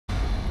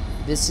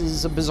This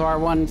is a bizarre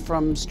one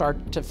from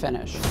start to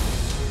finish.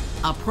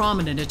 A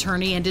prominent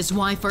attorney and his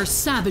wife are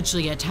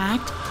savagely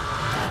attacked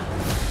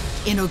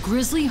in a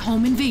grisly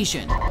home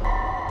invasion.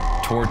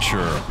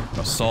 Torture,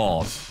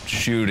 assault,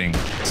 shooting,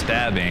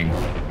 stabbing.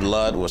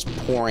 Blood was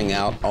pouring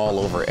out all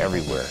over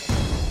everywhere.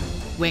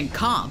 When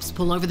cops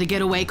pull over the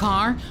getaway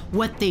car,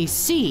 what they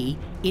see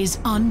is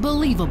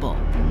unbelievable.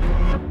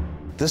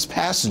 This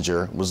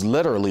passenger was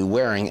literally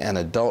wearing an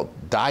adult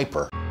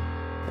diaper,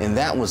 and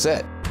that was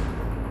it.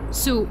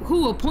 So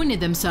who appointed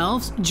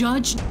themselves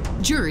judge,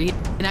 jury,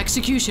 and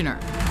executioner?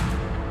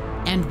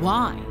 And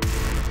why?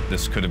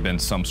 This could have been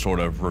some sort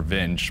of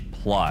revenge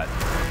plot.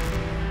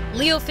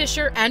 Leo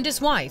Fisher and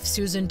his wife,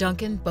 Susan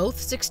Duncan, both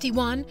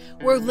 61,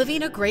 were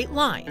living a great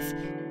life.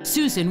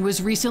 Susan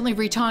was recently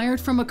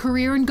retired from a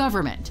career in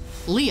government.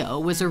 Leo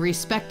was a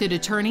respected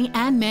attorney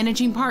and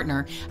managing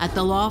partner at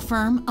the law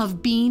firm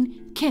of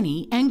Bean,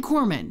 Kinney, and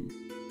Corman.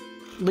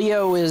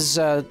 Leo is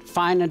a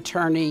fine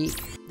attorney.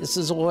 This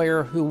is a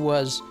lawyer who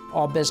was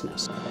all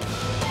business.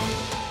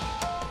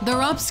 Their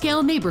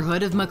upscale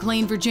neighborhood of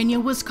McLean, Virginia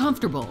was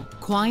comfortable,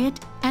 quiet,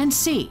 and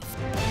safe.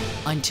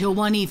 Until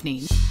one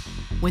evening,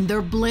 when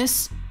their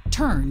bliss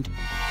turned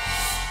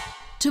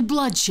to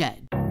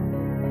bloodshed.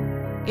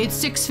 It's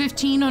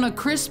 6:15 on a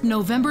crisp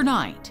November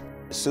night.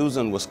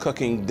 Susan was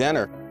cooking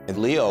dinner, and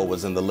Leo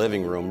was in the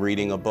living room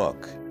reading a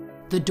book.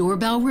 The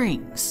doorbell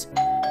rings.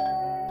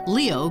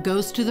 Leo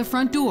goes to the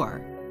front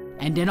door,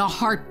 and in a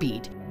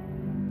heartbeat,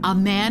 a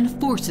man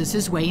forces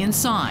his way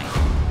inside.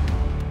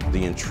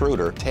 The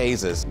intruder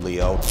tases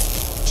Leo,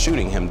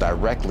 shooting him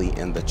directly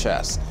in the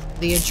chest.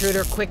 The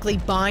intruder quickly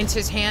binds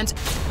his hands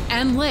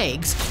And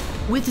legs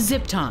with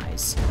zip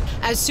ties.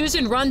 As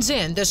Susan runs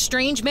in, the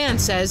strange man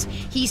says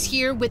he's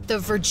here with the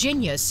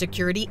Virginia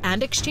Security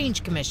and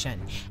Exchange Commission,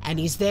 and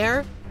he's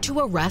there to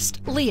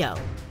arrest Leo.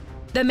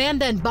 The man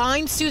then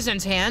binds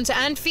Susan's hands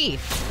and feet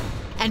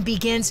and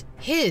begins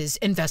his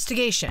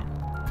investigation.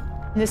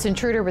 This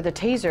intruder with a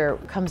taser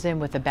comes in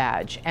with a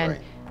badge, and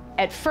Right.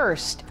 at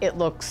first it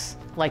looks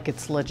like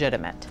it's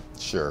legitimate,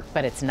 Sure.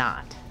 but it's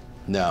not.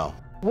 No.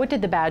 What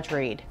did the badge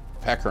read?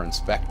 Pecker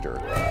Inspector.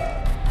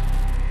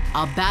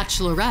 A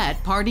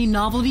bachelorette party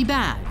novelty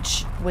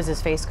badge. Was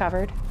his face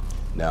covered?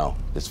 No,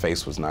 his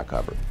face was not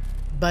covered.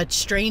 But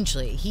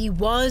strangely, he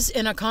was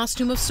in a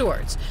costume of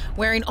sorts,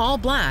 wearing all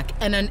black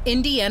and an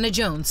Indiana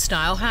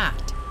Jones-style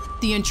hat.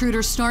 The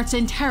intruder starts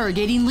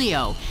interrogating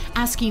Leo,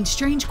 asking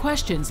strange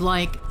questions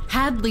like,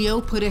 had Leo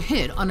put a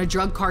hit on a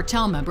drug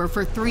cartel member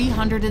for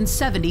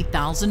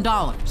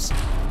 $370,000?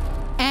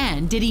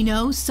 And did he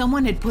know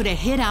someone had put a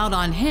hit out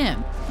on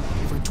him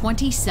for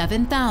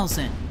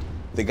 $27,000?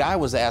 The guy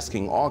was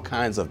asking all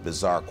kinds of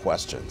bizarre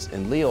questions,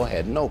 and Leo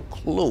had no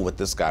clue what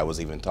this guy was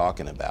even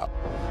talking about.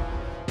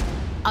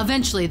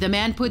 Eventually, the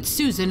man puts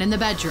Susan in the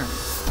bedroom,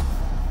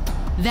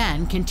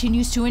 then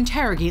continues to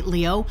interrogate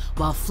Leo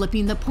while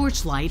flipping the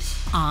porch light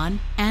on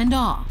and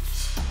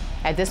off.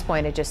 At this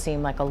point, it just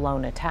seemed like a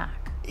lone attack.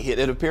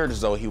 It appeared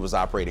as though he was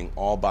operating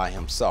all by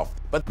himself.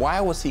 But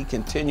why was he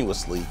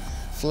continuously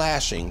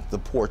flashing the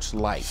porch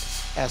light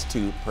as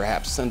to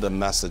perhaps send a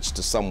message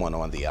to someone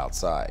on the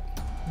outside?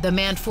 The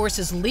man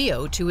forces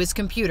Leo to his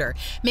computer,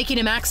 making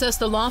him access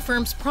the law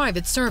firm's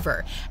private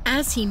server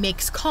as he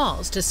makes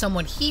calls to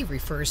someone he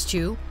refers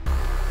to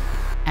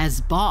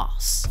as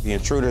boss. The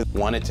intruder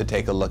wanted to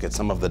take a look at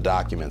some of the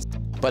documents,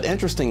 but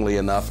interestingly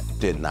enough,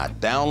 did not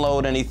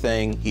download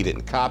anything, he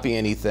didn't copy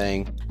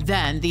anything.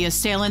 Then the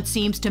assailant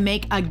seems to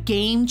make a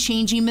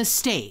game-changing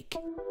mistake.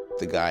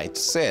 The guy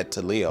said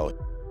to Leo,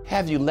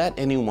 "Have you let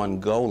anyone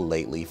go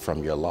lately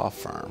from your law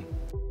firm?"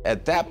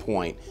 At that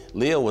point,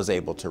 Leo was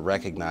able to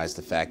recognize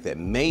the fact that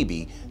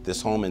maybe this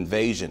home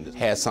invasion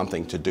had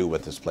something to do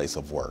with his place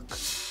of work.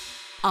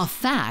 A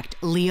fact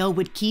Leo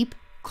would keep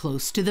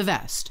close to the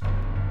vest.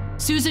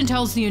 Susan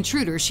tells the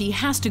intruder she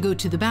has to go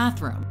to the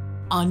bathroom.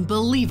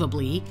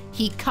 Unbelievably,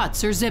 he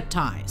cuts her zip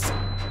ties.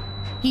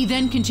 He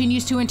then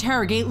continues to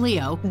interrogate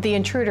Leo. The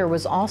intruder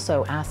was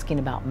also asking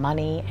about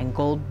money and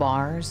gold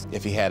bars.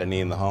 If he had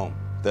any in the home.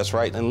 That's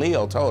right, and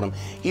Leo told him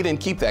he didn't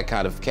keep that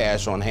kind of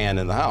cash on hand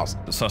in the house.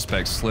 The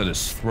suspect slit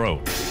his throat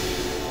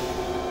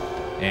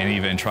and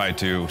even tried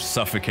to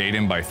suffocate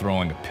him by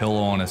throwing a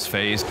pillow on his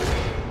face.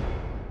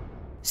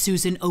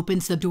 Susan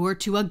opens the door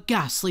to a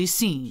ghastly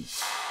scene.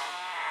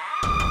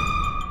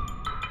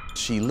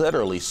 She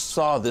literally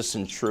saw this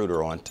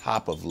intruder on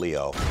top of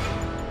Leo,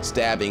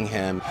 stabbing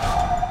him,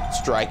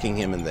 striking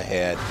him in the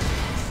head.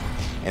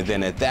 And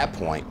then at that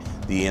point,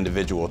 the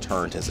individual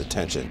turned his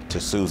attention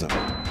to Susan.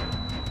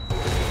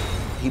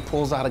 He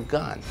pulls out a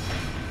gun.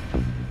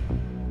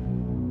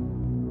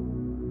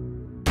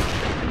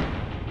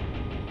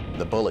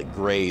 The bullet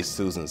grazed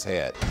Susan's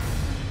head.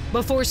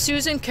 Before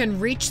Susan can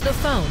reach the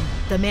phone,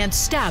 the man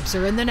stabs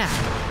her in the neck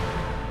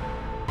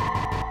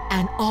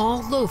and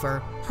all over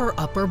her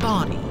upper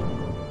body.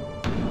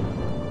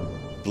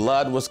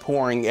 Blood was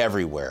pouring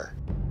everywhere.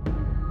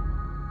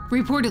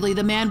 Reportedly,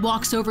 the man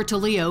walks over to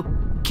Leo,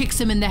 kicks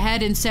him in the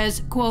head and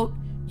says, quote,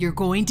 "You're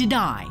going to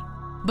die."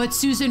 But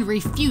Susan,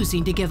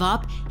 refusing to give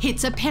up,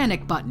 hits a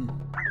panic button.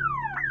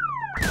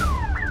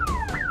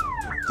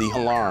 the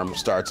alarm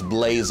starts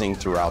blazing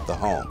throughout the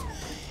home.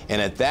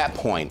 And at that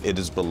point, it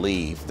is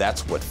believed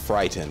that's what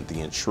frightened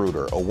the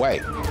intruder away.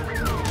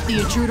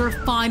 The intruder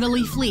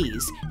finally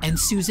flees, and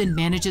Susan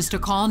manages to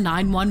call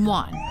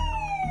 911.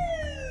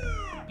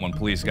 When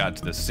police got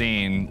to the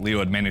scene, Leo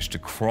had managed to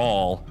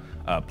crawl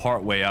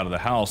part way out of the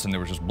house, and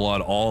there was just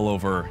blood all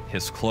over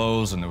his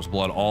clothes, and there was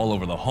blood all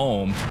over the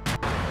home.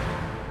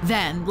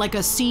 Then, like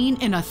a scene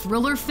in a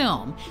thriller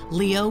film,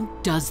 Leo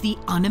does the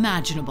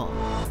unimaginable.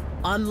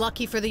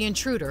 Unlucky for the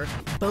intruder,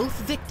 both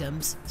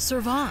victims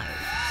survive.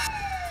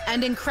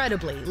 And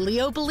incredibly,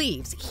 Leo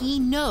believes he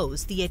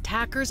knows the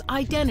attacker's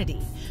identity.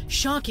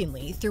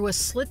 Shockingly, through a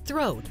slit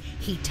throat,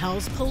 he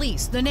tells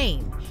police the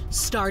name,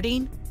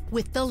 starting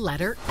with the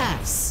letter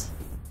S.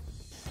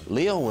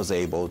 Leo was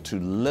able to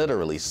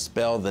literally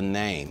spell the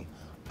name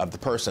of the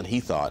person he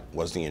thought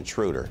was the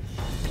intruder.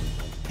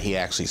 He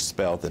actually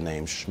spelled the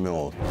name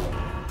Schmuel.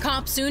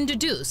 Cops soon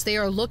deduce they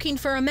are looking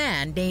for a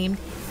man named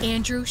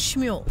Andrew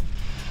Schmuel.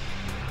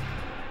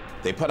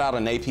 They put out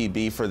an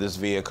APB for this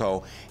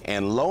vehicle,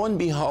 and lo and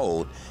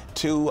behold,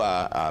 two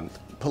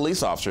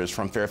police officers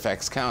from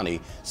Fairfax County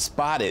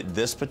spotted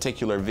this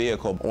particular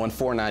vehicle on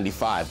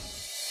 495.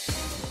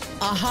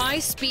 A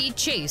high-speed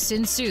chase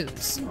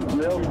ensues.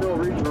 They'll still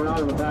reaching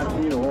around in the back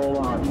seat a whole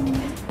lot.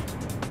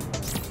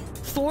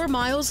 4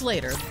 miles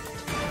later,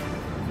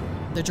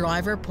 the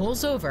driver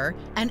pulls over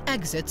and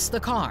exits the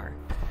car.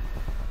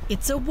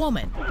 It's a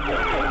woman.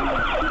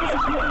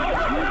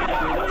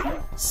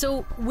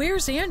 So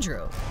where's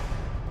Andrew?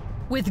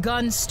 With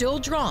guns still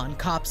drawn,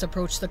 cops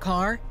approach the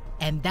car,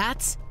 and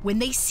that's when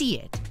they see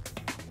it.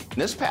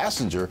 This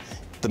passenger,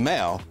 the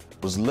male,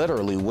 was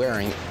literally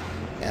wearing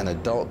an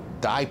adult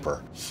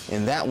diaper,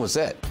 and that was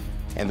it.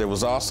 And there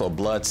was also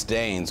blood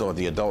stains on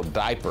the adult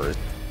diaper.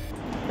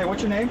 Hey,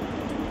 what's your name?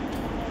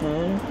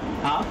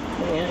 Huh?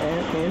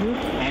 Andrew.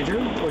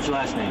 Andrew? What's your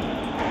last name?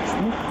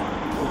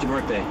 What's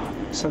your birthday?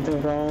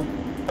 Something's wrong.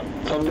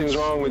 Something's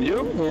wrong with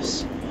you?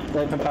 Yes.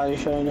 They can probably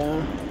shut it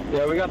down.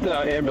 Yeah, we got the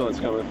ambulance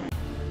coming.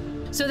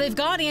 So they've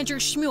got Andrew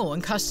Schmuel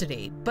in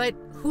custody, but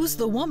who's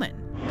the woman?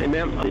 Hey,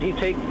 ma'am, did he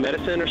take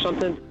medicine or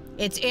something?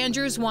 It's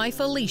Andrew's wife,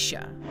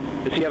 Alicia.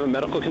 Does he have a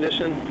medical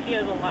condition? He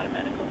has a lot of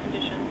medical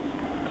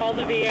conditions. Call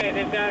the VA,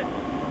 they've got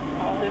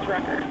all his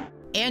records.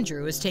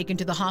 Andrew is taken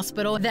to the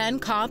hospital, then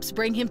cops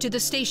bring him to the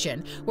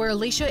station where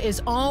Alicia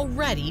is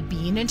already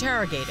being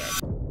interrogated.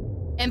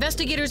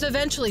 Investigators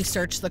eventually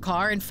search the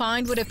car and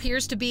find what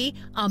appears to be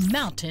a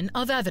mountain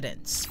of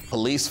evidence.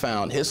 Police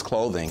found his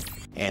clothing,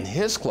 and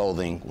his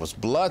clothing was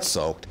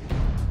blood-soaked.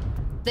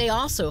 They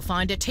also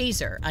find a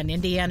taser, an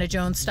Indiana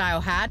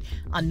Jones-style hat,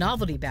 a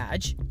novelty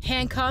badge,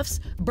 handcuffs,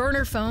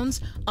 burner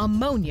phones,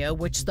 ammonia,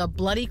 which the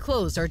bloody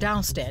clothes are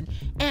doused in,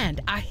 and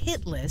a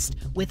hit list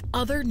with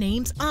other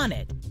names on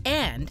it.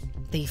 And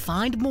they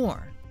find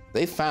more.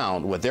 They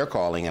found what they're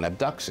calling an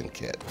abduction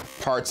kit.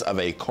 Parts of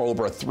a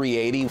Cobra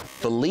 380,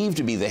 believed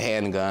to be the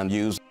handgun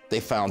used. They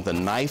found the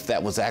knife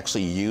that was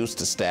actually used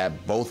to stab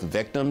both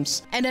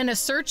victims. And in a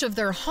search of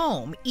their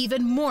home,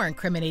 even more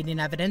incriminating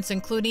evidence,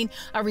 including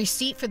a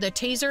receipt for the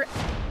taser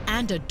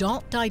and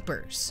adult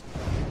diapers.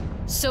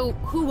 So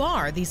who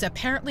are these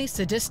apparently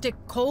sadistic,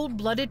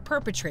 cold-blooded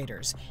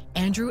perpetrators,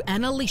 Andrew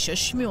and Alicia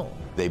Schmuel?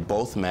 They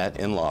both met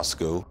in law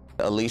school.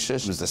 Alicia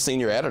was the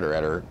senior editor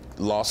at her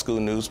law school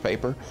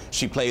newspaper.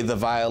 She played the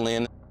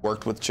violin,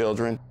 worked with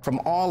children. From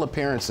all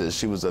appearances,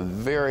 she was a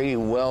very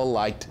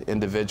well-liked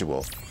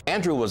individual.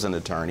 Andrew was an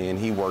attorney, and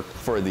he worked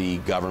for the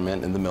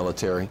government and the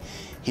military.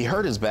 He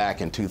hurt his back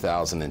in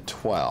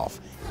 2012,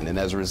 and then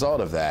as a result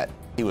of that,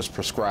 he was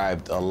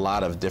prescribed a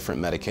lot of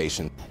different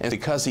medication. And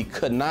because he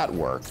could not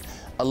work,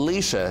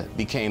 Alicia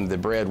became the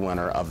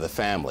breadwinner of the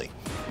family.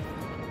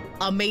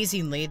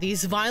 Amazingly,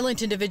 these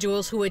violent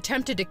individuals who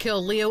attempted to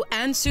kill Leo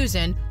and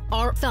Susan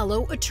are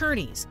fellow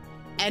attorneys.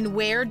 And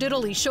where did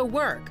Alicia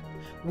work?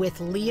 With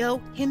Leo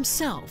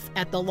himself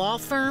at the law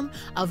firm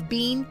of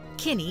Bean,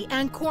 Kinney,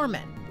 and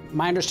Corman.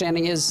 My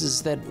understanding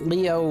is that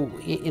Leo,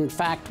 in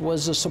fact,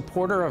 was a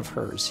supporter of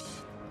hers.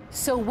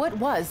 So what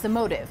was the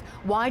motive?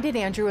 Why did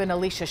Andrew and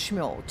Alicia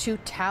Schmuel, two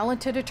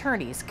talented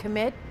attorneys,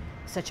 commit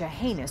such a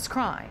heinous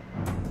crime?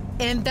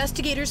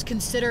 Investigators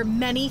consider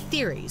many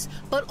theories,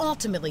 but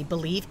ultimately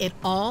believe it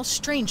all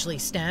strangely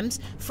stems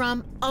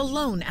from a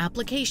loan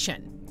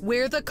application,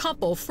 where the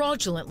couple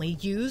fraudulently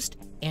used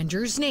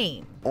Andrew's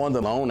name. On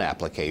the loan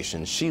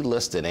application, she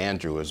listed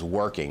Andrew as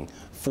working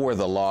for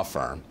the law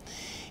firm.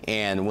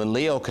 And when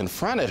Leo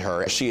confronted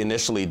her, she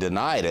initially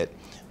denied it,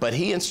 but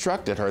he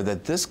instructed her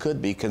that this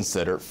could be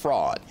considered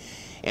fraud,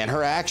 and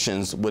her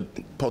actions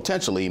would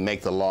potentially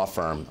make the law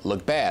firm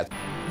look bad.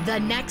 The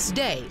next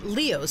day,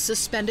 Leo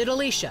suspended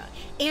Alicia.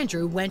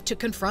 Andrew went to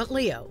confront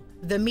Leo.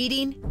 The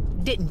meeting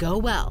didn't go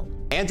well.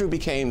 Andrew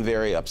became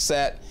very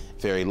upset,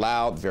 very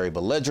loud, very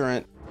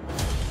belligerent.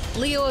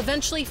 Leo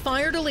eventually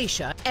fired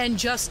Alicia, and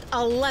just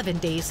 11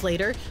 days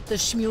later, the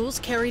Schmuels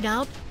carried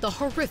out the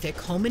horrific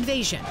home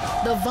invasion.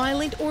 The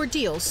violent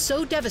ordeal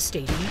so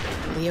devastating,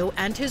 Leo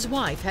and his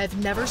wife have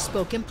never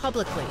spoken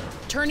publicly,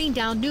 turning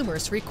down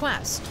numerous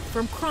requests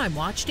from Crime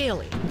Watch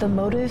Daily. The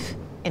motive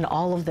in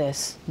all of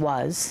this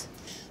was?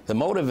 The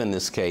motive in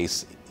this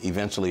case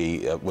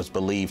eventually was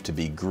believed to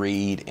be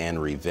greed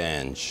and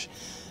revenge.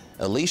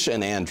 Alicia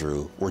and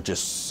Andrew were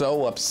just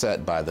so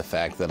upset by the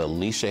fact that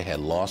Alicia had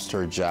lost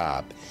her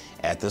job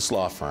at this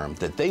law firm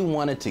that they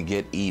wanted to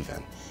get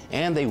even,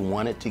 and they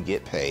wanted to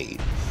get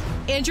paid.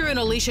 Andrew and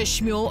Alicia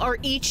Schmuel are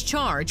each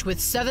charged with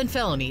 7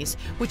 felonies,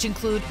 which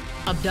include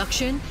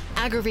abduction,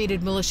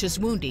 aggravated malicious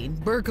wounding,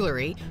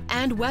 burglary,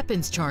 and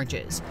weapons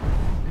charges.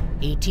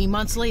 18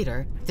 months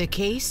later, the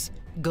case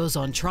goes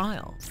on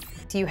trial.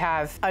 You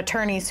have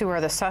attorneys who are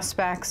the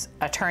suspects,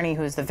 attorney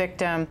who's the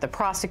victim, the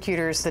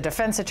prosecutors, the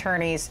defense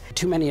attorneys.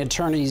 Too many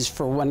attorneys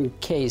for one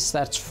case,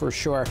 that's for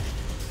sure.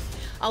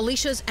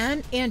 Alicia's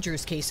and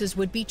Andrew's cases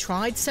would be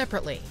tried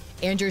separately.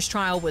 Andrew's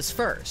trial was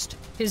first.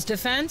 His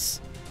defense?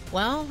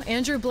 Well,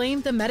 Andrew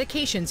blamed the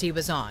medications he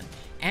was on,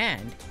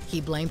 and he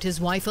blamed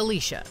his wife,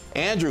 Alicia.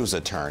 Andrew's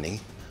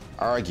attorney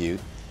argued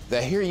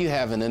that here you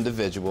have an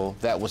individual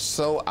that was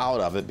so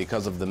out of it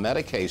because of the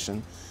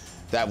medication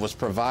that was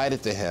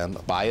provided to him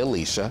by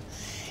Alicia,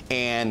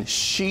 and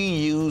she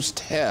used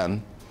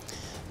him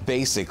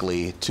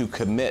basically to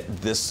commit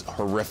this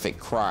horrific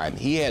crime.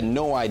 He had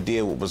no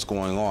idea what was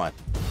going on.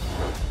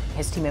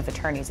 His team of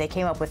attorneys, they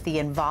came up with the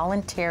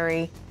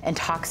involuntary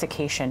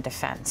intoxication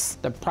defense.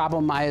 The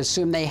problem I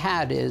assume they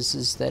had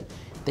is that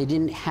they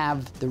didn't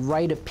have the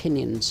right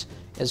opinions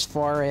as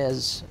far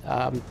as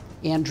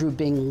Andrew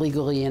being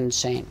legally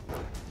insane.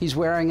 He's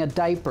wearing a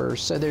diaper,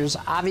 so there's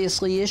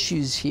obviously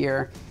issues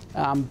here.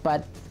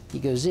 But he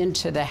goes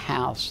into the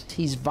house.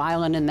 He's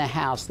violent in the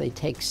house. They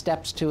take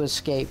steps to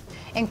escape.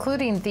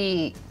 Including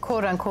the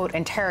quote-unquote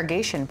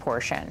interrogation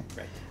portion,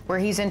 where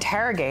he's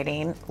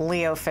interrogating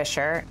Leo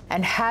Fisher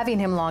and having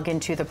him log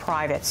into the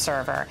private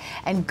server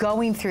and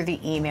going through the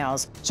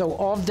emails. So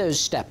all of those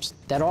steps,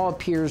 that all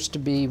appears to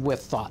be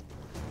with thought.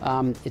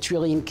 It's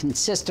really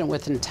inconsistent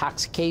with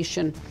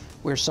intoxication,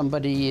 where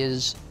somebody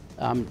is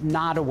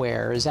not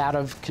aware, is out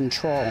of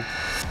control.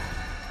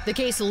 The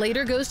case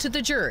later goes to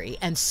the jury,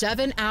 and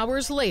 7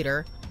 hours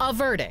later, a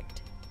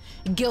verdict.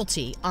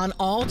 Guilty on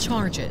all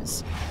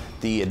charges.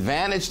 The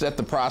advantage that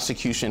the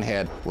prosecution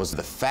had was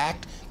the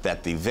fact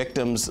that the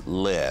victims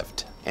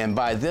lived. And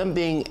by them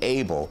being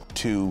able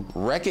to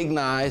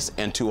recognize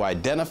and to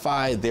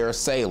identify their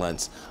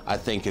assailants, I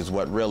think is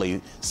what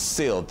really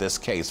sealed this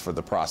case for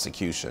the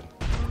prosecution.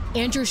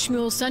 Andrew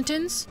Schmuel's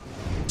sentence?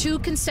 2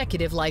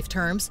 consecutive life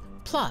terms,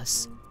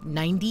 plus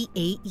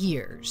 98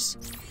 years.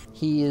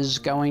 He is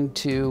going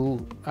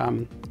to,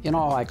 in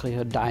all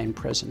likelihood, die in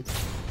prison.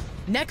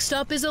 Next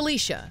up is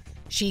Alicia.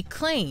 She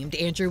claimed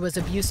Andrew was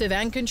abusive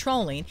and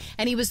controlling,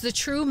 and he was the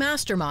true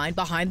mastermind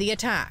behind the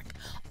attack.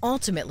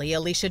 Ultimately,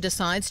 Alicia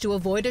decides to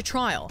avoid a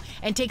trial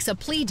and takes a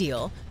plea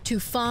deal to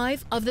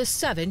 5 of the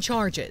 7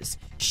 charges.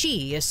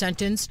 She is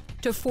sentenced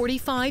to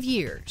 45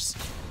 years.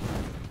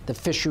 The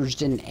Fishers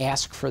didn't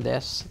ask for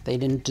this. They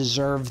didn't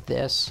deserve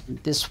this.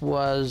 This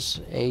was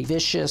a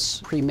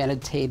vicious,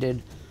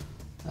 premeditated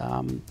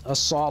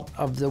assault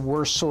of the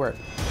worst sort.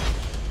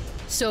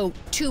 So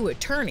 2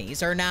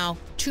 attorneys are now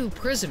 2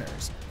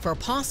 prisoners for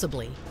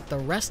possibly the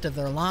rest of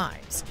their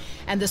lives.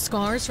 And the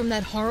scars from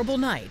that horrible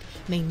night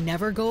may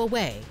never go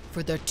away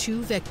for the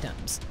 2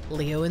 victims,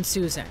 Leo and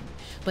Susan.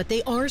 But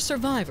they are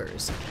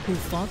survivors who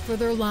fought for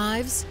their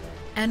lives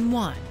and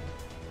won.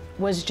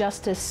 Was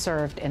justice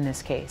served in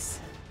this case?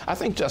 I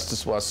think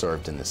justice was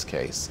served in this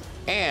case.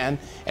 And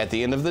at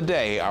the end of the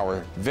day,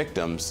 our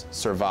victims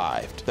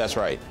survived. That's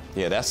right.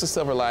 Yeah, that's the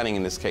silver lining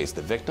in this case.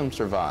 The victims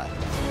survived.